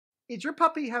Is your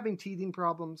puppy having teething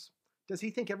problems? Does he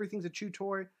think everything's a chew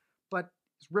toy, but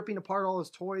is ripping apart all his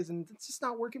toys and it's just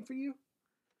not working for you?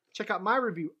 Check out my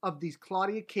review of these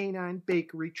Claudias Canine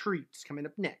Bakery treats coming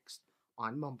up next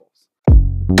on Mumbles.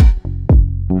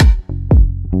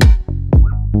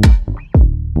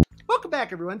 Welcome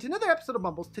back, everyone, to another episode of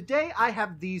Mumbles. Today I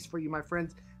have these for you, my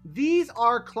friends. These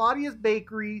are Claudias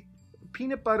Bakery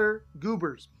peanut butter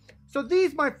goobers. So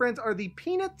these, my friends, are the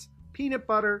peanut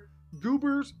butter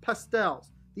Goobers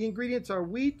pastels. The ingredients are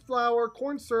wheat flour,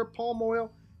 corn syrup, palm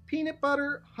oil, peanut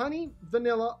butter, honey,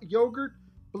 vanilla, yogurt,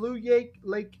 blue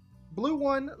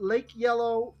one, lake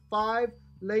yellow 5,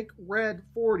 lake red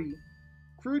 40,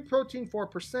 crude protein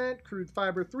 4%, crude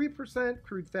fiber 3%,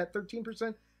 crude fat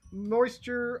 13%,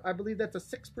 moisture, I believe that's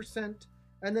a 6%,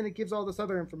 and then it gives all this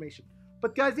other information.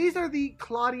 But guys, these are the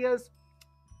Claudias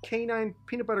Canine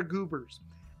peanut butter goobers.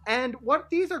 And what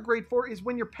these are great for is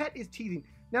when your pet is teething.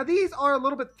 Now, these are a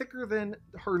little bit thicker than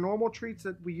her normal treats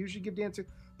that we usually give Dancer,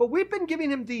 but we've been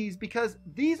giving him these because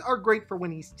these are great for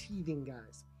when he's teething,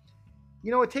 guys.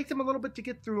 You know, it takes him a little bit to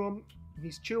get through them.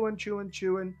 He's chewing,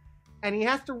 and he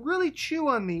has to really chew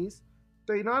on these.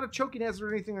 They're not a choking hazard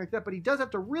or anything like that, but he does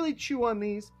have to really chew on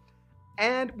these.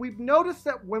 And we've noticed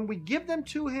that when we give them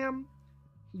to him,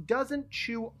 he doesn't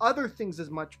chew other things as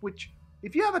much, which,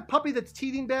 if you have a puppy that's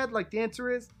teething bad like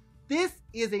Dancer is, this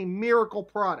is a miracle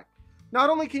product. Not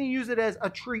only can you use it as a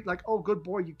treat, like, oh, good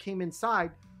boy, you came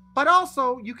inside, but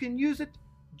also you can use it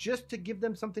just to give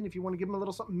them something if you want to give them a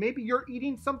little something. Maybe you're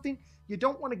eating something, you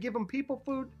don't want to give them people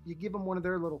food, you give them one of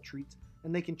their little treats,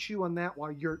 and they can chew on that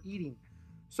while you're eating.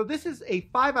 So this is a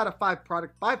 5 out of 5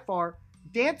 product by far.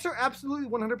 Dancer absolutely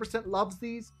 100% loves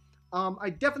these. I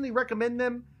definitely recommend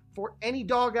them for any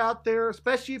dog out there,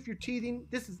 especially if you're teething.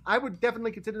 I would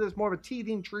definitely consider this more of a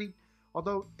teething treat,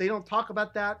 although they don't talk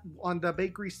about that on the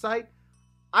bakery site.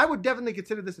 I would definitely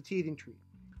consider this a teething treat.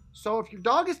 So if your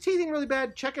dog is teething really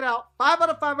bad, check it out. 5 out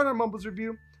of 5 on our Mumbles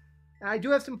review. And I do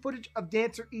have some footage of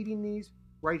Dancer eating these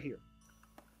right here.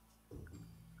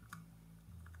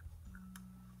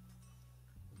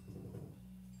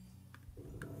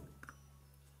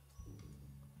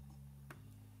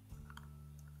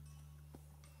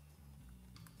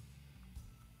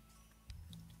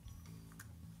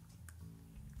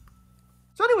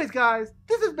 So anyways, guys,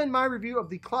 this has been my review of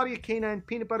the Claudias Canine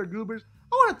Peanut Butter Goobers.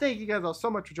 I want to thank you guys all so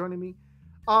much for joining me.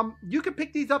 You can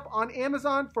pick these up on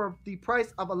Amazon for the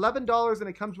price of $11, and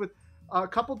it comes with a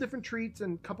couple different treats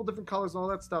and a couple different colors and all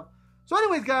that stuff. So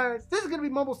anyways, guys, this is going to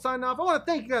be Mumble signing off. I want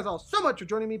to thank you guys all so much for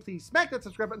joining me. Please smack that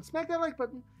subscribe button, smack that like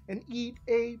button, and eat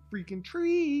a freaking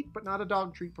treat, but not a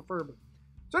dog treat, preferably.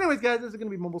 So anyways, guys, this is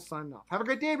going to be Mumble signing off. Have a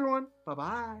great day, everyone.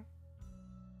 Bye-bye.